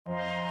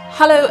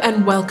Hello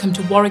and welcome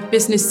to Warwick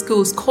Business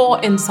School's Core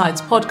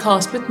Insights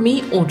podcast with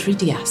me, Audrey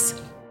Dias.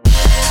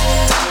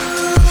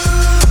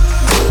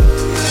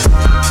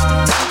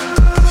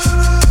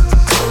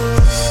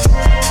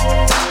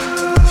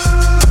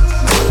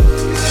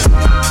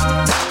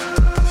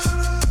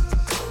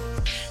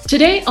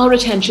 Today, our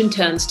attention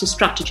turns to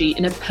strategy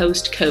in a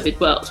post-COVID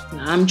world.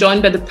 I'm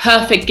joined by the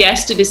perfect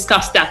guest to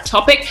discuss that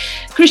topic.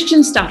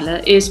 Christian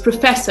Stadler is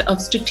Professor of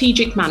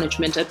Strategic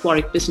Management at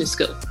Warwick Business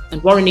School.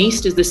 And Warren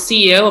East is the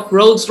CEO of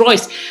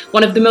Rolls-Royce,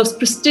 one of the most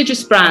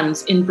prestigious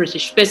brands in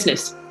British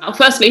business.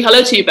 Firstly,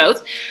 hello to you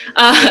both.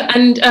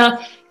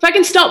 If I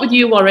can start with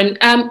you, Warren,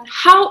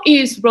 how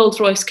is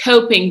Rolls-Royce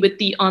coping with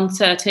the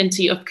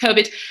uncertainty of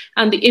COVID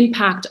and the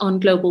impact on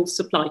global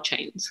supply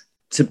chains?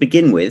 To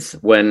begin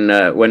with, when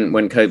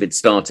COVID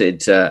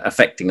started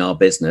affecting our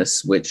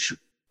business, which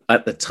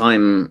at the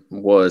time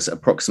was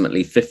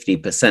approximately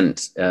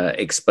 50%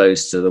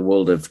 exposed to the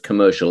world of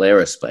commercial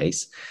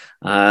aerospace,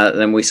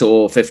 then we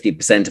saw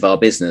 50% of our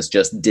business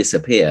just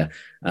disappear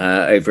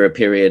over a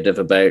period of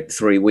about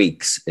 3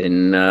 weeks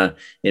in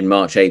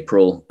March,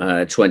 April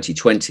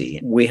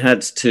 2020. We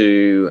had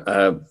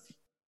to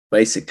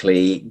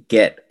basically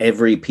get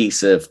every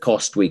piece of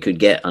cost we could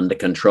get under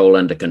control,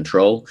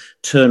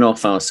 turn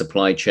off our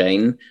supply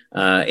chain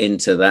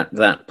into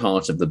that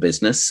part of the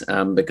business,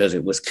 because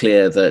it was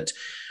clear that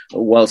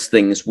whilst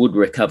things would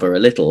recover a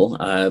little,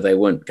 they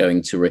weren't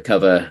going to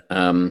recover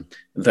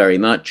very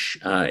much.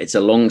 It's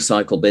a long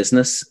cycle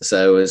business.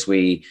 So as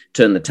we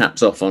turn the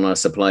taps off on our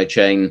supply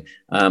chain,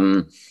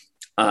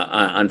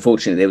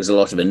 unfortunately, there was a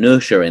lot of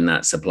inertia in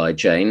that supply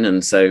chain.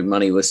 And so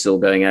money was still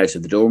going out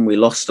of the door. And we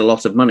lost a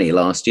lot of money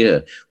last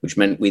year, which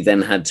meant we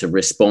then had to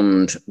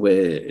respond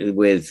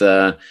with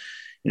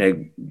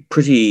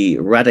pretty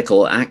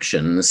radical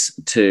actions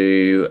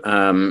to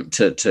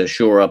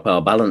shore up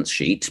our balance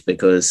sheet,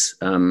 because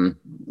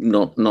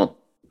not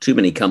too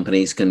many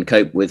companies can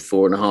cope with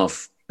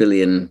 £4.5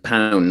 billion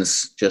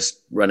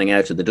just running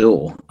out of the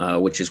door,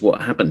 which is what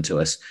happened to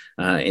us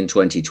in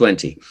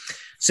 2020.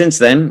 Since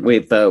then,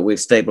 we've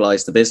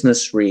stabilized the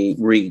business,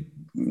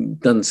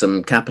 done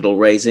some capital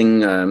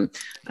raising,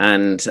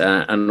 and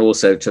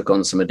also took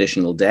on some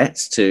additional debt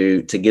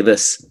to give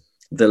us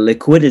the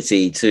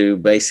liquidity to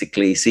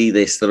basically see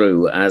this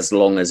through as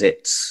long as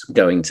it's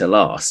going to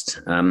last.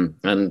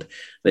 And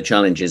the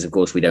challenge is, of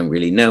course, we don't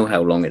really know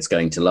how long it's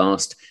going to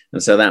last.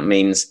 And so that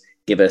means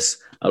give us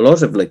a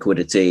lot of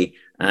liquidity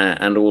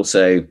and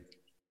also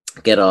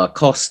get our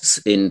costs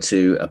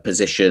into a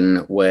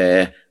position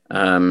where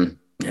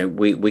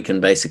we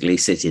can basically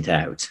sit it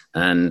out,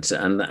 and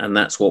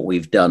that's what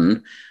we've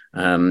done.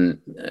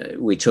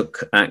 We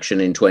took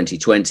action in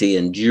 2020,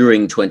 and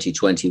during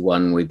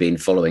 2021, we've been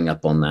following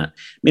up on that.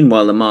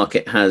 Meanwhile, the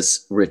market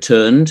has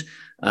returned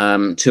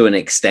to an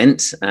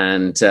extent,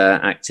 and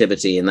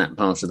activity in that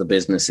part of the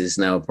business is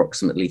now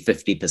approximately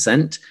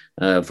 50%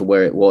 for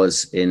where it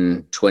was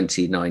in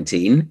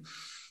 2019.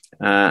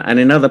 And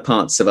in other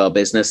parts of our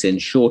business, in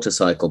shorter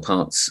cycle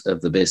parts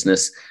of the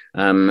business,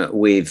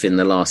 we've in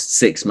the last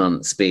 6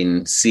 months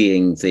been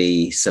seeing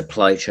the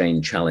supply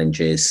chain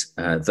challenges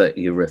that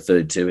you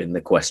referred to in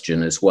the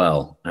question as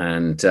well.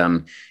 And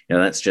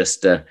that's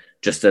just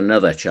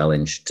another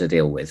challenge to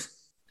deal with.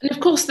 And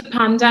of course, the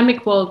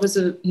pandemic world was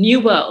a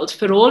new world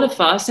for all of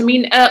us. I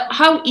mean,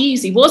 how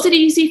easy? Was it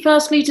easy,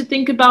 firstly, to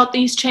think about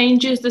these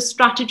changes, the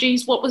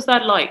strategies? What was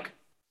that like?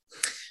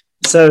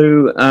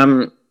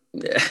 So,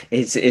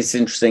 it's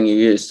interesting you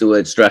used the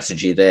word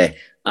strategy there.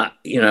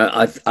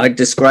 I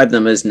describe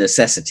them as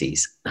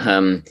necessities.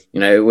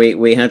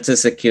 We had to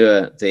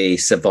secure the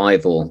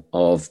survival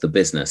of the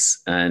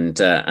business, and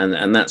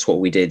that's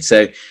what we did.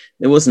 So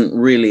there wasn't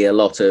really a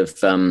lot of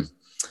sort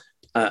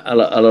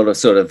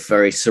of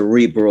very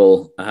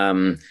cerebral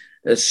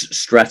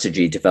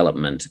strategy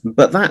development.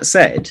 But that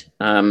said,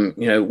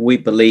 we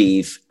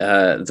believe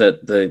that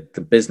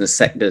the business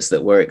sectors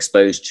that we're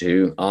exposed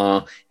to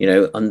are,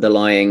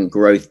 underlying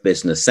growth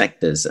business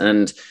sectors.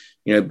 And,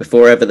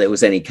 before ever there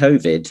was any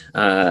COVID,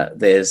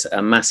 there's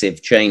a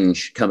massive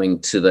change coming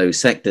to those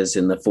sectors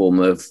in the form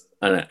of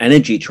an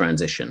energy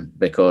transition,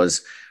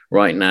 because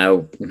right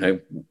now,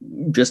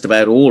 just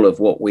about all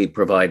of what we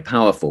provide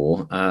power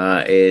for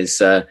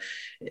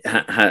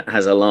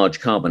has a large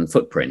carbon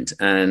footprint,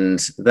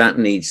 and that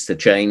needs to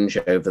change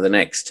over the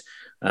next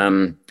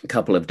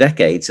couple of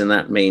decades. And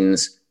that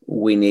means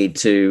we need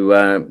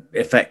to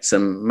effect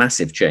some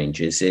massive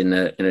changes in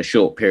a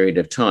short period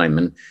of time.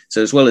 And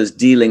so, as well as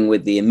dealing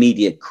with the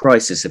immediate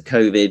crisis of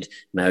COVID,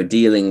 now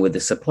dealing with the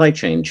supply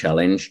chain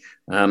challenge,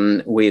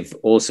 we've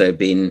also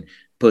been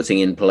putting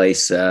in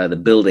place the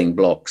building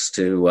blocks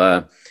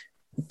to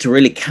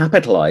really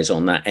capitalize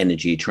on that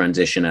energy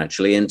transition,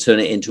 actually, and turn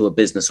it into a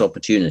business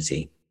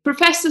opportunity.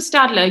 Professor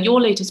Stadler,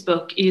 your latest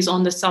book is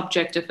on the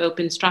subject of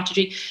open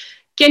strategy.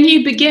 Can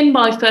you begin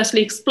by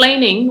firstly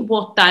explaining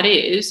what that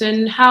is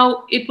and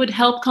how it would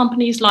help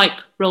companies like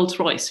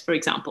Rolls-Royce, for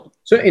example?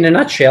 So in a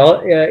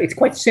nutshell, it's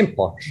quite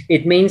simple.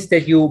 It means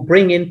that you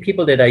bring in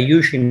people that are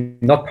usually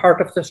not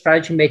part of the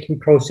strategy making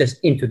process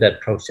into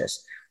that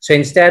process. So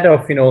instead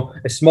of,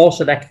 a small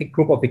selected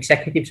group of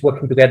executives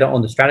working together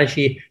on the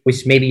strategy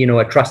with maybe,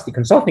 a trusty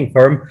consulting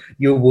firm,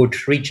 you would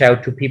reach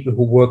out to people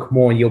who work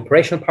more in the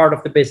operational part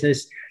of the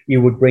business.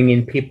 You would bring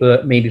in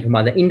people maybe from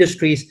other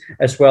industries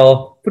as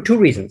well for two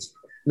reasons.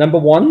 Number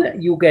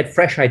one, you get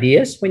fresh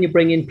ideas when you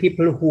bring in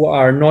people who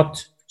are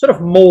not sort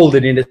of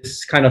molded in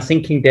this kind of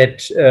thinking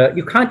that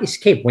you can't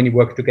escape when you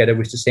work together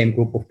with the same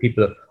group of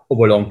people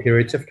over long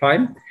periods of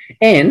time.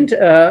 And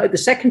the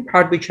second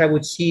part, which I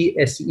would see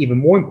as the even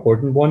more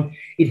important one,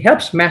 it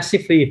helps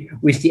massively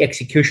with the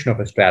execution of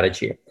a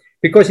strategy.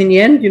 Because in the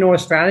end, a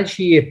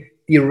strategy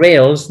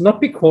derails not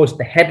because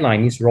the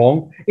headline is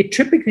wrong. It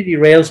typically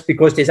derails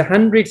because there's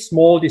 100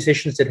 small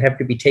decisions that have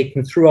to be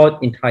taken throughout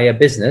the entire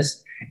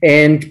business.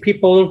 And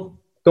people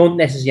don't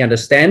necessarily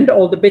understand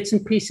all the bits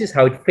and pieces,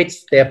 how it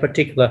fits their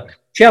particular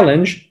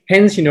challenge.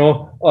 Hence, you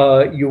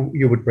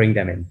would bring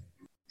them in.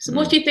 So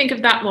what do you think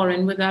of that,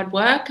 Warren? Would that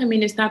work? I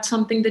mean, is that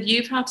something that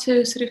you've had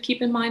to sort of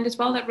keep in mind as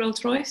well at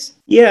Rolls-Royce?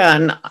 Yeah,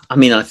 and I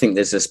mean, I think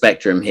there's a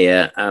spectrum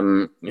here.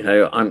 I'm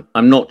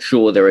not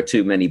sure there are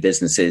too many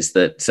businesses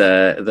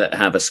that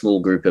have a small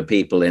group of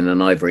people in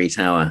an ivory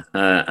tower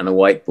and a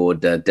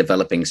whiteboard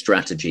developing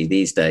strategy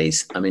these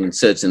days. I mean,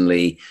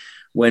 certainly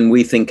when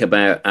we think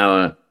about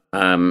our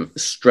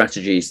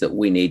strategies that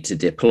we need to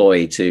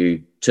deploy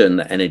to turn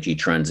the energy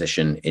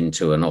transition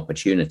into an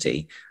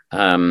opportunity,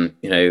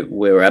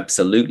 we're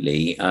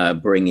absolutely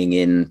bringing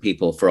in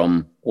people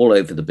from all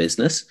over the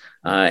business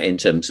in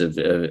terms of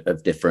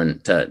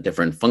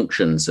different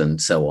functions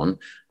and so on.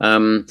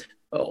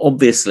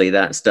 Obviously,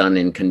 that's done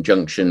in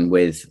conjunction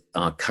with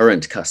our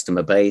current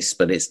customer base,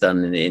 but it's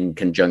done in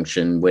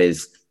conjunction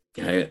with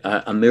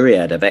a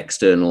myriad of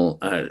external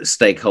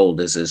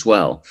stakeholders as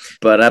well.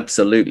 But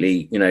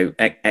absolutely,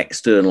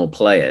 external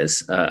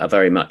players are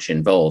very much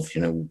involved.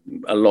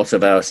 A lot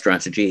of our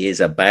strategy is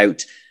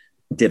about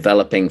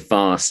developing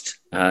fast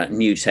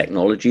new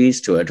technologies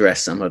to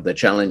address some of the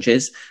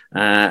challenges.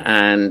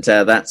 And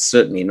that's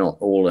certainly not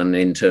all an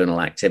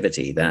internal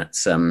activity.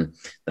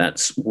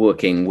 That's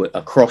working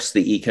across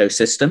the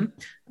ecosystem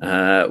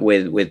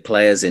with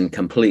players in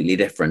completely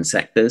different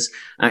sectors,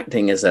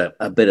 acting as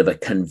a bit of a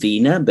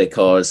convener,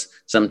 because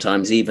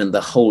sometimes even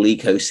the whole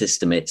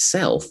ecosystem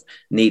itself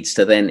needs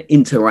to then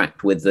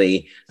interact with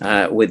the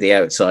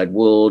outside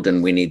world,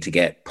 and we need to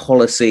get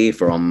policy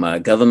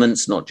from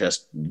governments, not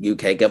just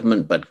UK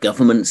government, but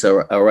governments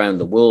around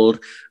the world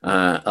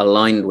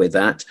aligned with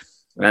that,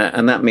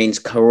 and that means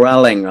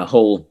corralling a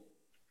whole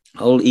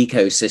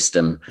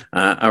ecosystem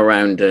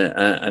around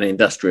an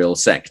industrial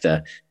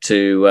sector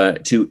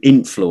to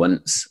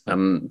influence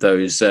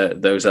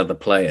those other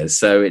players.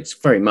 So it's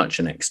very much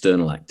an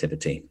external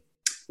activity.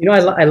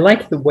 I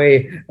like the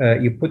way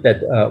you put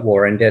that,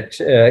 Warren, that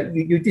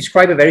you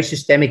describe a very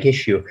systemic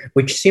issue,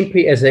 which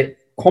simply as a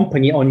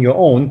company on your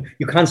own,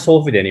 you can't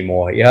solve it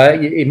anymore. Yeah,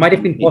 it might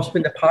have been possible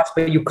in the past,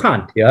 but you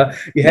can't. Yeah,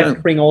 you have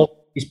to bring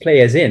all these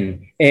players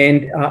in.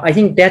 And I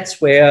think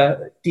that's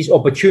where these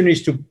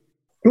opportunities to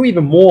do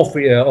even more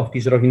of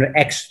these sort of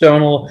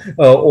external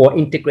or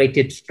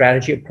integrated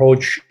strategy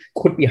approach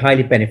could be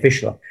highly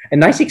beneficial. A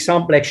nice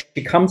example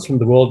actually comes from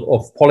the world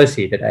of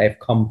policy that I have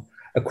come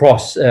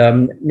across.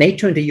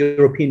 NATO and the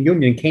European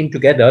Union came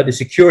together, the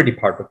security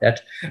part of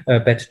that,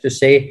 better to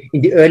say,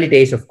 in the early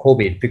days of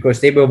COVID, because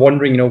they were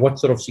wondering, what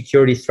sort of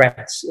security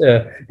threats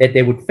that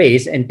they would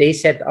face. And they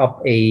set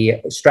up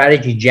a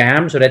strategy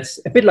jam. So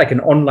that's a bit like an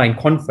online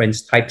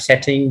conference type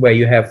setting where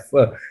you have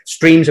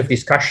streams of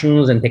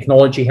discussions, and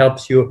technology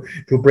helps you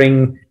to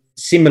bring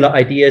similar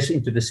ideas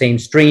into the same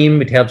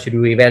stream. It helps you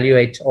to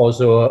evaluate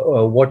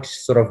also what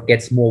sort of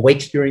gets more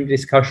weight during the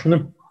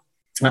discussion.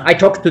 I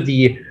talked to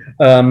the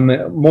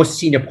most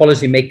senior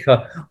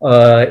policymaker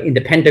in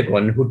the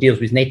Pentagon who deals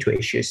with NATO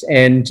issues.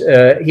 And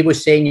he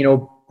was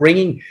saying,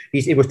 bringing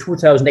these, it was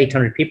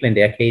 2,800 people in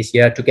their case,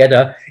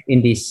 together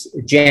in this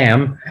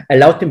jam,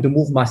 allowed them to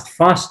move much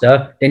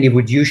faster than they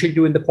would usually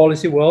do in the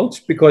policy world,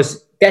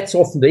 because that's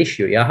often the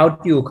issue. Yeah, how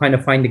do you kind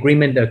of find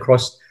agreement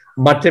across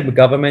multiple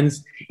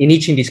governments? In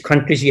each of these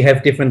countries, you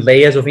have different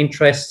layers of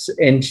interests,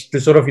 and to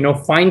sort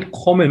of, find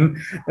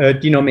common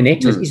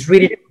denominators is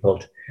really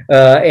difficult.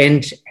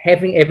 And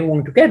having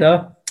everyone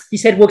together, he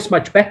said, works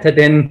much better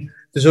than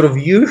the sort of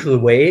usual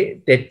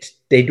way that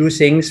they do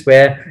things,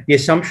 where the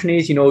assumption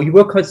is, you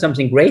work on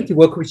something great, you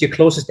work with your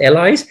closest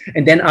allies,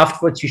 and then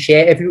afterwards you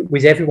share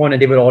with everyone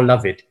and they will all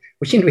love it,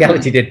 which in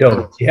reality they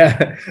don't.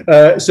 Yeah.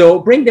 So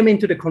bring them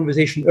into the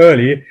conversation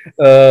early.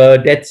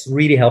 That's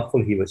really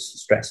helpful, he was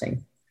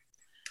stressing.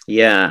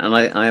 Yeah, and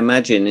I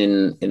imagine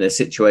in a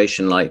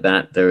situation like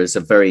that, there is a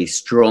very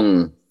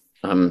strong,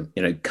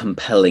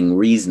 compelling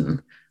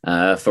reason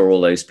for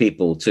all those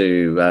people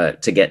to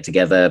get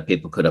together.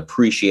 People could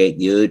appreciate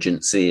the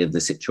urgency of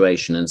the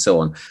situation and so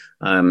on.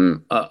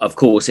 Of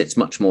course, it's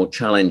much more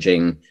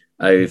challenging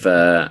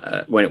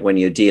over when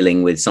you're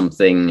dealing with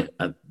something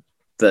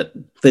that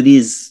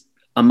is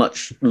a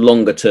much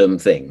longer term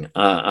thing.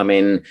 I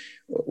mean,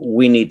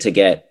 we need to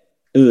get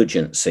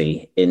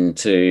urgency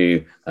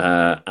into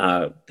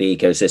the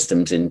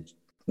ecosystems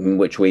in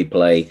which we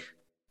play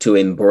to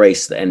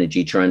embrace the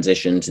energy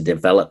transition, to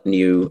develop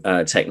new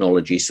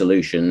technology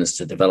solutions,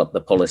 to develop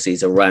the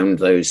policies around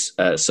those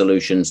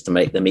solutions to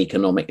make them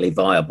economically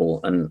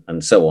viable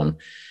and so on.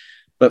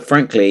 But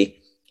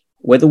frankly,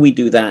 whether we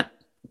do that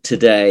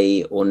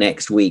today or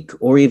next week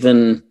or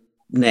even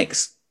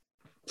next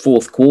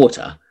fourth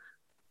quarter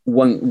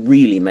won't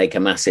really make a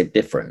massive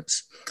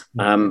difference.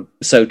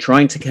 So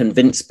trying to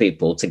convince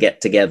people to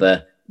get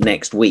together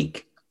next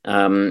week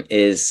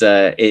is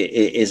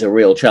a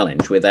real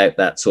challenge without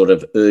that sort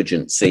of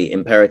urgency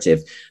imperative.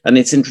 And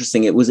it's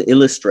interesting, it was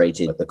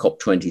illustrated at the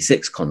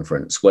COP26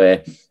 conference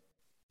where,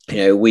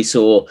 we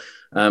saw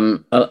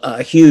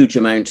a huge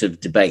amount of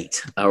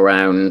debate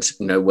around,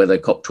 whether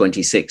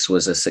COP26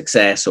 was a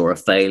success or a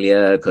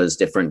failure, because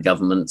different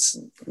governments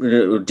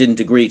didn't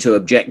agree to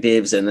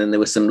objectives, and then there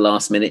were some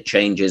last minute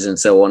changes and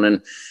so on.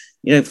 And,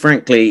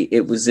 frankly,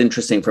 it was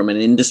interesting from an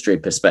industry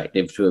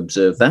perspective to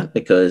observe that,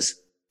 because,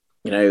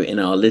 in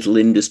our little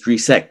industry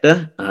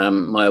sector,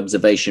 my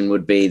observation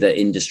would be that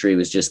industry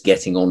was just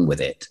getting on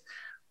with it.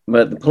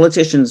 But the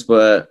politicians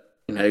were,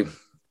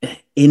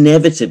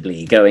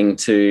 inevitably going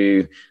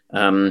to,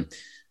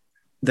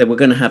 they were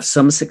going to have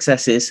some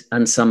successes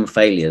and some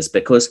failures,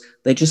 because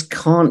they just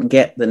can't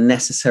get the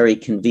necessary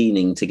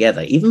convening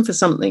together, even for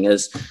something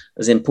as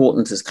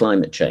important as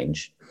climate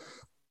change.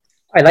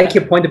 I like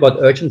your point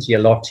about urgency a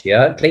lot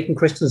here. Clayton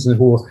Christensen,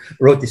 who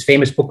wrote this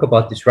famous book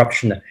about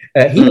disruption,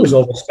 he was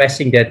always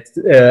stressing that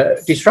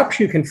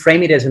disruption, you can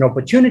frame it as an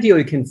opportunity or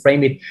you can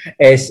frame it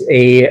as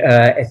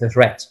a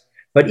threat.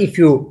 But if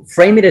you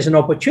frame it as an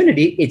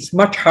opportunity, it's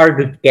much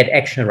harder to get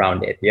action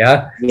around it.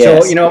 Yeah.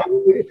 Yes. So,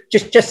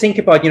 just think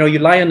about, you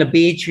lie on the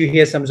beach, you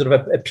hear some sort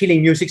of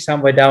appealing music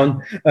somewhere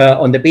down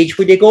on the beach.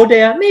 Will you go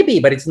there?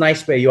 Maybe, but it's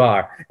nice where you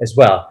are as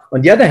well.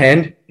 On the other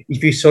hand,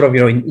 if you sort of,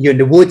 you're in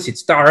the woods,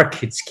 it's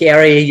dark, it's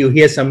scary, you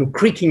hear some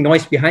creaking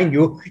noise behind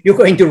you, you're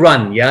going to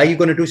run. Yeah. You're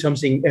going to do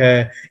something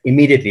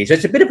immediately. So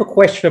it's a bit of a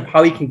question of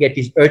how you can get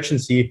this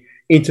urgency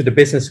into the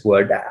business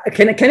world.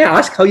 Can I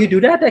ask how you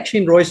do that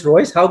actually in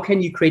Rolls-Royce? How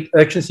can you create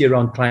urgency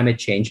around climate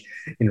change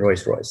in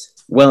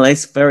Rolls-Royce? Well,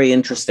 it's very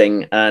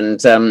interesting.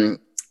 And,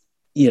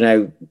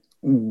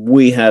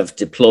 we have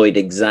deployed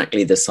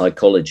exactly the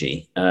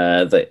psychology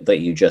that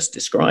you just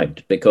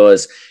described,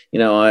 because,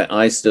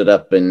 I stood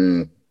up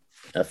in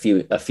a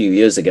few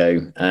years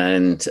ago,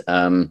 and,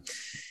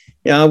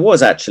 I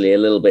was actually a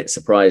little bit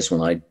surprised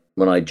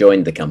when I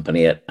joined the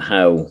company at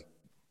how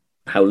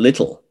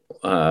little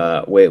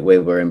we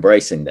were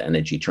embracing the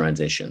energy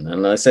transition.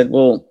 And I said,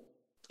 well,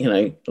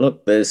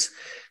 look, there's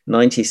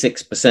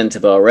 96%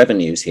 of our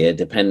revenues here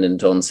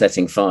dependent on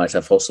setting fire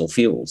to fossil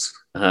fuels.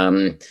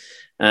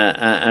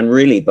 And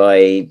really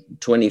by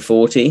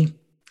 2040,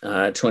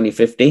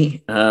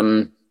 2050,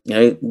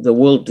 the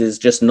world is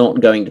just not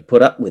going to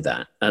put up with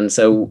that. And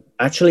so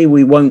actually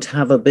we won't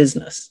have a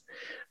business.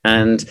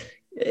 And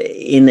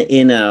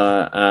in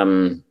our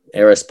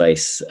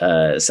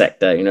aerospace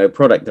sector,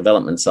 product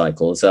development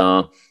cycles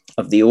are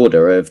of the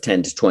order of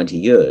 10 to 20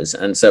 years.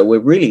 And so we're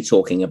really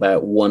talking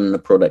about one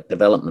product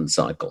development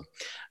cycle.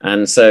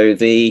 And so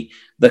the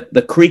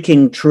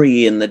creaking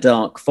tree in the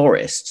dark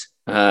forest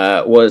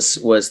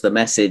was the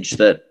message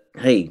that,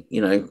 hey,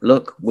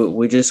 look,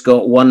 we just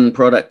got one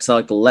product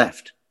cycle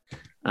left.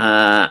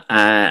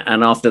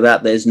 And after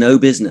that, there's no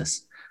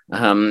business.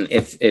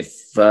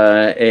 If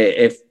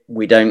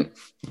we don't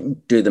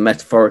do the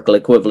metaphorical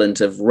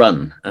equivalent of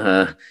run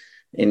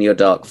in your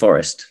dark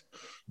forest.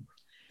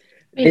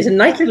 There's a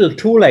nice little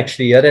tool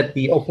actually that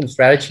the open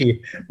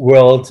strategy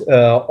world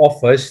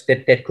offers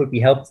that could be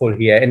helpful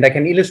here. And I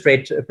can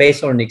illustrate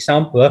based on an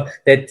example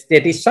that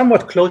is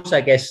somewhat close,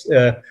 I guess,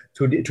 to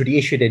the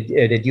issue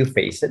that you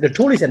face. The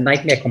tool is a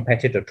nightmare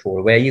competitor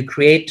tool where you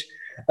create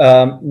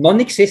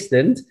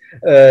non-existent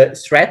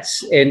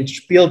threats and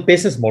build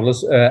business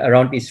models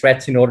around these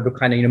threats in order to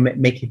kind of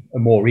make it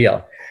more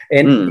real.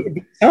 And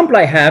the example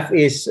I have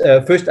is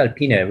First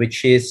Alpine,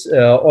 which is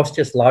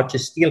Austria's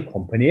largest steel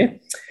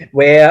company,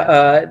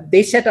 where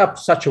they set up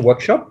such a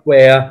workshop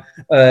where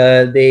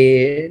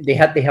they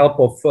had the help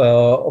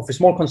of a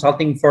small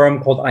consulting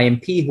firm called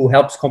IMP, who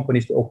helps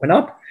companies to open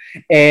up.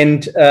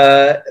 And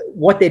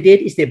what they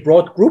did is they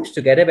brought groups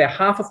together where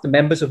half of the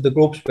members of the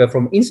groups were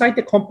from inside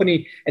the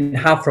company and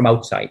half from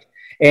outside.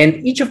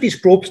 And each of these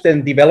groups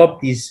then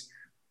developed these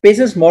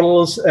business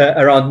models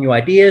around new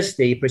ideas.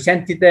 They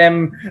presented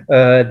them.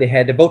 They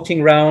had a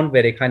voting round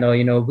where they kind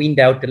of, weaned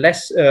out the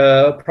less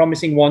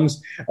promising ones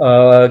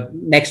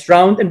next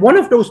round. And one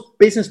of those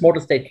business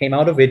models that came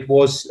out of it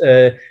was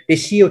the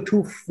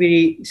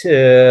CO2-free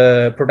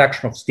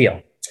production of steel,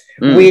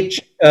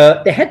 which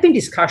There had been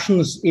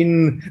discussions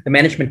in the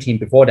management team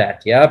before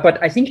that,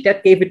 but I think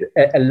that gave it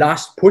a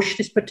last push,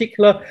 this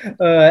particular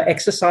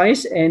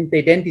exercise, and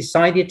they then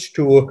decided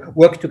to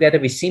work together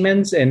with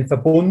Siemens and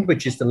Verbund,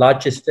 which is the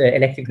largest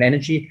electrical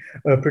energy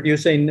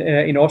producer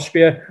in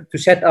Austria, to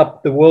set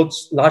up the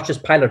world's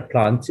largest pilot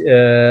plant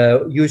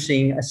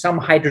using some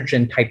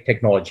hydrogen type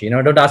technology.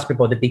 Don't ask me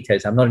about the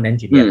details. I'm not an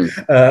engineer,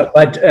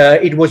 but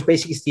it was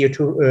basically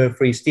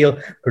CO2-free steel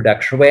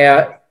production,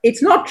 where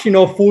it's not,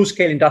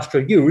 full-scale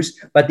industrial use,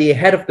 but they're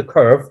ahead of the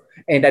curve.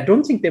 And I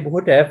don't think they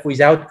would have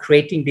without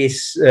creating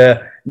these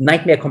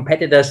nightmare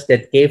competitors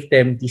that gave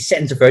them the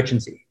sense of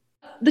urgency.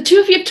 The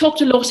two of you have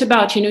talked a lot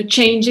about,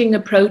 changing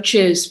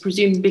approaches,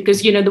 presumably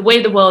because, the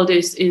way the world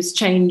is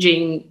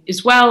changing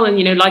as well.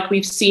 And, like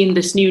we've seen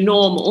this new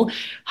normal.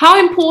 How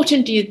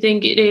important do you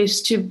think it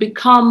is to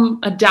become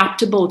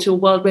adaptable to a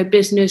world where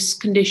business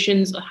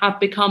conditions have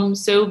become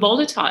so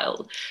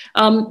volatile?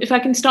 If I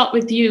can start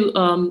with you,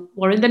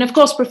 Warren, then of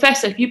course,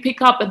 Professor, if you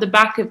pick up at the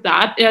back of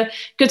that,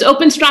 because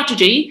open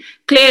strategy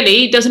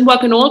clearly doesn't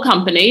work in all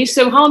companies.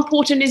 So how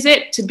important is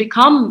it to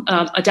become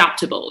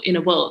adaptable in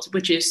a world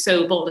which is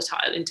so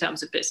volatile in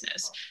terms of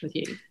business with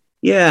you?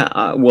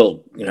 Yeah,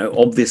 well,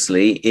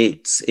 obviously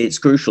it's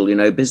crucial.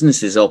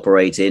 Businesses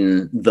operate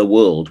in the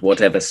world,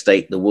 whatever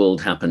state the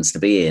world happens to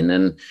be in.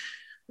 And,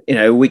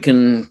 we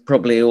can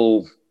probably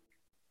all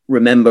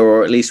remember,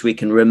 or at least we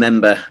can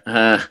remember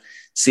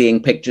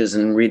seeing pictures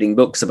and reading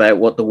books about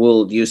what the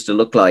world used to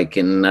look like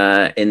in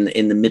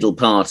the middle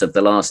part of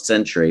the last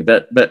century.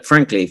 But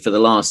frankly, for the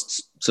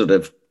last sort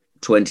of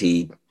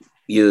 20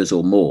 years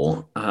or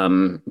more,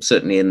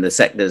 certainly in the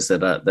sectors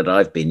that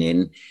I've been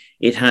in,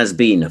 it has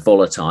been a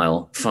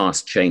volatile,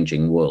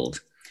 fast-changing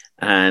world.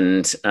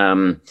 And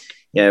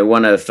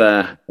one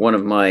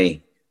of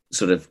my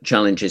sort of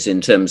challenges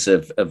in terms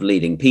of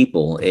leading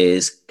people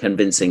is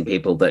convincing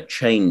people that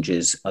change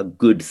is a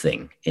good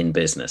thing in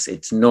business.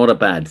 It's not a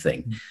bad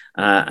thing.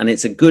 And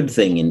it's a good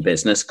thing in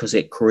business because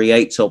it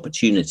creates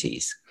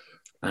opportunities.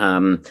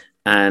 And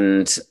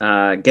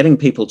getting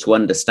people to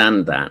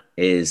understand that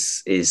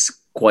is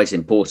quite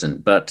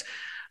important. But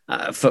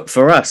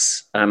for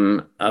us,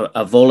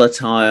 a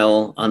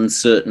volatile,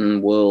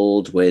 uncertain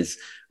world with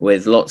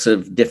lots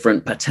of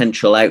different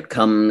potential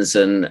outcomes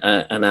and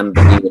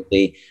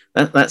ambiguity,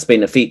 that's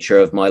been a feature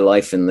of my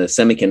life in the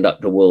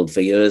semiconductor world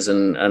for years,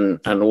 and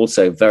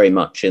also very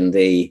much in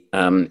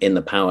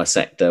the power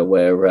sector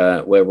where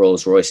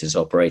Rolls-Royce is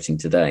operating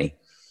today.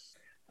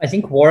 I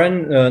think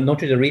Warren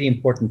noted a really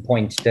important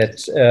point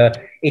that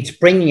it's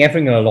bringing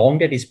everything along.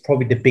 That is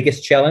probably the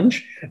biggest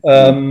challenge.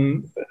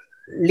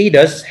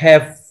 Leaders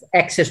have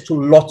access to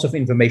lots of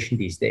information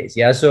these days.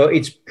 So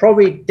it's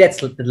probably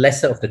that's the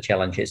lesser of the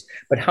challenges.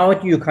 But how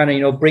do you kind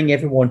of bring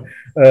everyone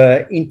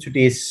into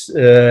this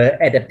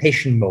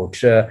adaptation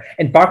mode?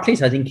 And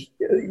Barclays, I think,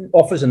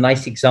 offers a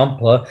nice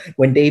example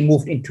when they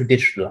moved into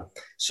digital.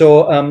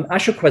 So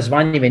Ashok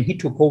Vaswani, when he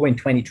took over in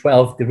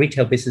 2012, the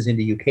retail business in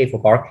the UK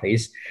for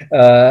Barclays,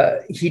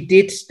 he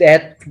did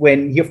that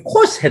when he, of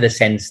course, had a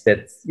sense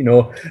that,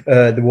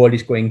 the world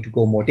is going to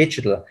go more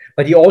digital.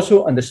 But he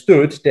also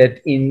understood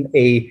that in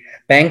a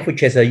bank which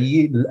has a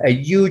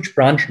huge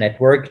branch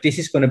network, this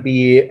is going to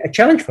be a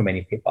challenge for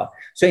many people.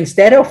 So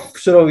instead of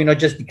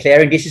just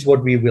declaring this is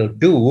what we will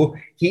do,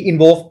 he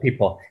involved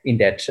people in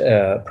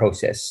that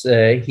process.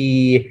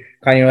 He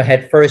kind of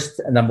had first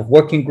a number of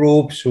working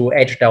groups who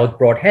edged out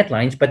broad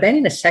headlines, but then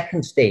in a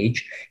second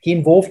stage, he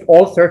involved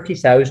all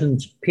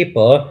 30,000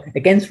 people,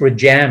 again through a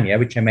jam,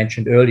 which I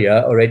mentioned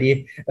earlier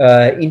already,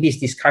 in these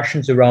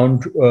discussions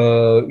around,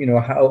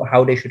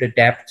 how they should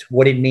adapt,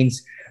 what it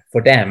means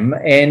for them.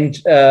 And,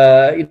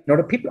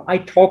 the people I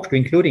talked to,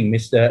 including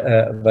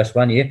Mr.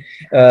 Vaswani,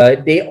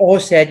 they all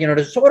said,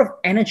 the sort of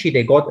energy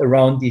they got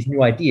around these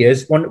new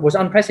ideas was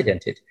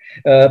unprecedented.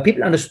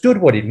 People understood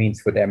what it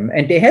means for them.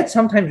 And they had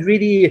sometimes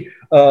really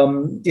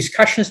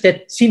discussions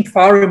that seemed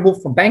far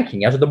removed from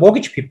banking. So the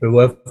mortgage people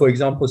were, for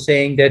example,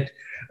 saying that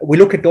we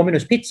look at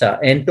Domino's Pizza,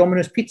 and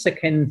Domino's Pizza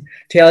can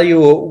tell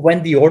you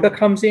when the order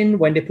comes in,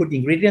 when they put the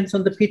ingredients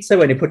on the pizza,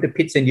 when they put the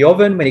pizza in the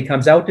oven, when it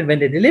comes out, and when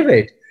they deliver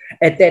it.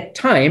 At that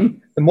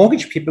time, the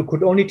mortgage people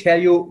could only tell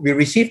you, we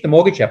received the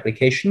mortgage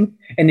application.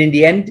 And in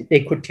the end, they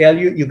could tell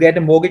you, you get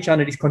a mortgage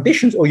under these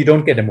conditions or you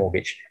don't get a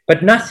mortgage.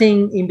 But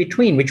nothing in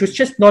between, which was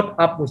just not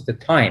up with the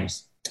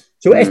times.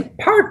 So as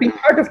being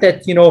part of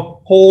that,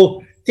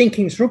 whole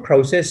thinking through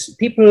process,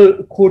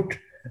 people could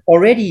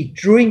already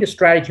during the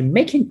strategy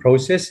making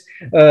process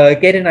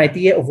get an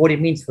idea of what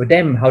it means for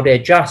them, how they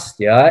adjust,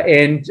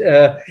 and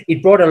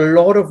it brought a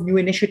lot of new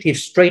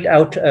initiatives straight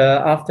out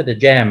after the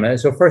jam.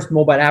 So first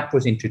mobile app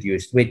was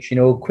introduced, which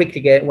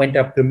quickly went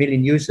up to 1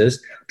 million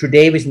users.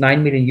 Today with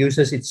 9 million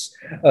users, it's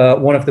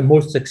one of the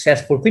most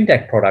successful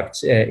fintech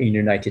products in the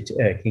United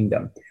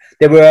Kingdom.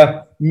 There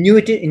were new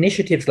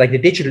initiatives like the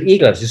Digital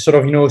Eagles. It's sort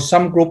of,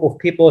 some group of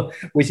people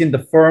within the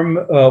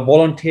firm,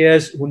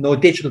 volunteers who know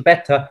digital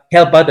better,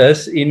 help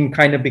others in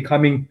kind of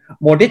becoming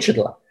more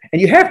digital. And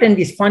you have then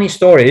these funny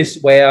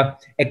stories where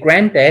a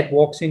granddad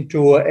walks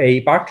into a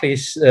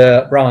Barclays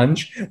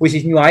branch with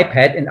his new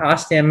iPad and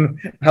asks them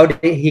how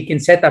he can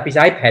set up his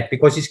iPad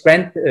because his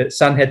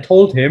grandson had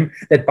told him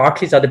that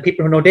Barclays are the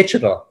people who know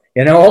digital.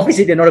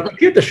 Obviously they're not a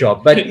computer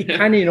shop, but it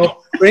kind of,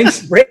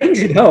 brings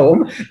it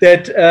home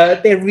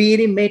that they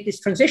really made this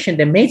transition.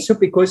 They made so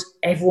because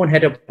everyone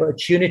had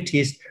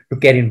opportunities to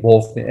get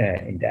involved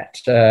in that.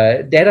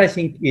 That I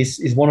think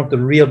is one of the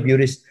real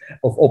beauties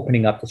of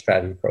opening up the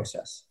strategy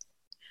process.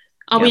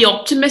 Are we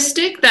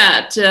optimistic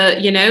that,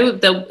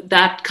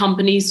 that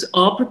companies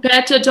are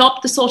prepared to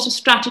adopt the sort of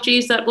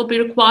strategies that will be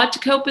required to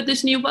cope with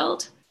this new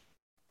world?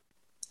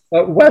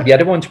 Well, the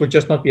other ones will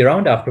just not be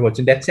around afterwards.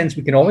 In that sense,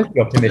 we can always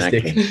be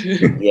optimistic.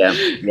 Exactly.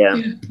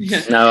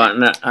 Yeah.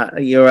 No,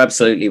 you're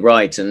absolutely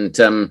right, and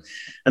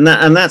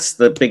that's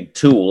the big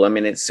tool. I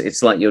mean,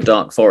 it's like your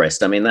dark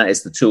forest. I mean, that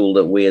is the tool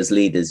that we as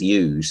leaders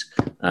use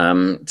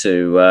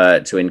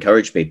to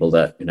encourage people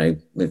that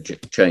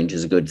change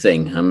is a good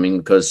thing. I mean,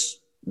 because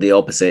the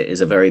opposite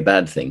is a very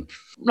bad thing.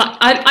 Right.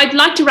 I'd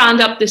like to round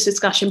up this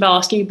discussion by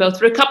asking you both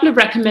for a couple of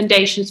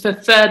recommendations for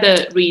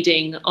further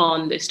reading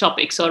on this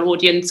topic, so our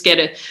audience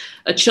get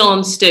a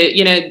chance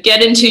to,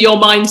 get into your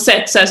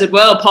mindsets, as it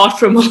were, apart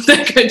from what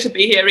they're going to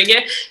be hearing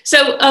here.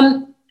 So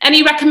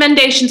any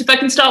recommendations, if I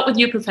can start with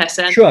you,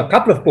 Professor? Sure, a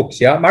couple of books,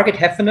 yeah. Margaret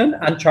Heffernan,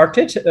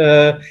 Uncharted,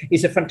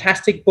 is a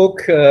fantastic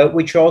book,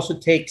 which also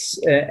takes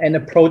an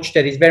approach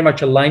that is very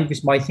much aligned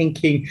with my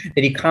thinking,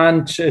 that you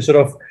can't sort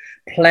of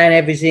plan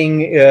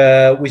everything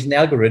with an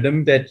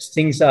algorithm, that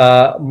things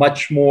are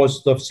much more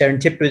sort of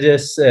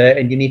serendipitous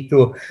and you need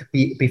to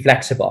be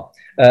flexible.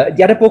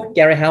 The other book,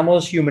 Gary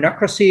Hamel's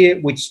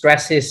Humanocracy, which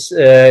stresses,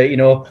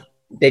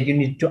 that you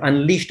need to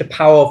unleash the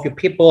power of your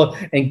people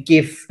and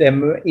give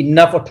them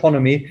enough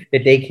autonomy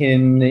that they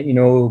can,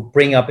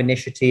 bring up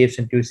initiatives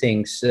and do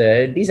things.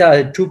 These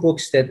are two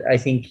books that I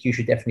think you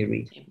should definitely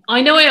read.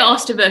 I know I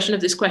asked a version of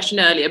this question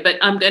earlier, but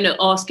I'm going to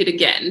ask it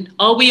again.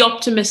 Are we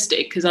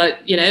optimistic? Because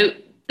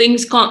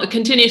things can't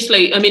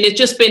continuously, it's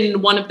just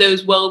been one of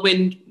those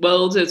whirlwind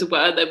worlds, as it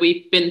were, that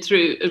we've been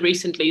through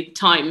recently,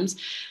 times.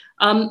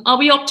 Are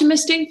we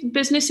optimistic for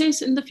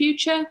businesses in the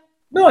future?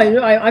 No,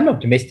 I'm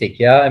optimistic.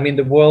 Yeah, I mean,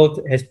 the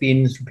world has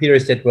been through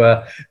periods that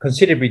were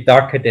considerably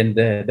darker than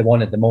the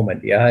one at the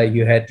moment. Yeah,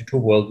 you had the two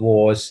world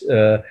wars,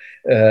 as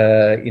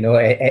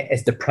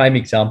the prime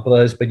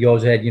examples, but you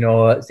also had,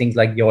 things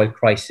like the oil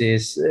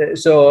crisis.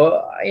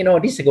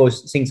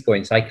 Things go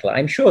in cycle.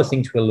 I'm sure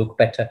things will look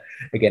better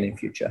again in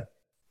future.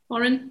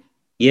 Warren?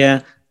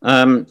 Yeah.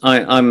 I'm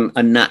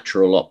a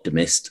natural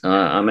optimist.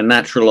 I'm a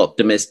natural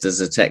optimist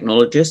as a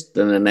technologist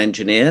and an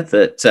engineer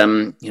that,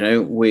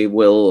 we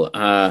will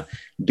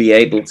be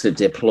able to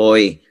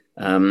deploy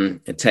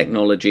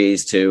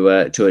technologies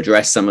to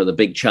address some of the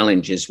big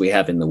challenges we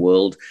have in the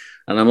world.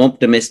 And I'm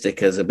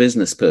optimistic as a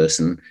business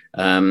person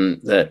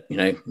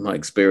that, my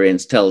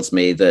experience tells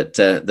me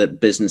that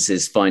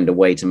businesses find a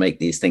way to make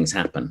these things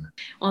happen.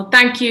 Well,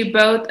 thank you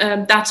both.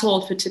 That's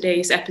all for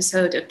today's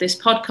episode of this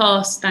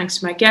podcast. Thanks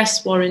to my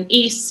guests, Warren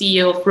East,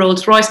 CEO of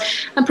Rolls-Royce,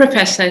 and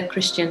Professor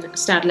Christian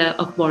Stadler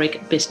of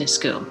Warwick Business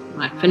School.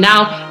 Right, for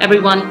now,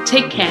 everyone,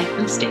 take care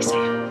and stay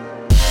safe.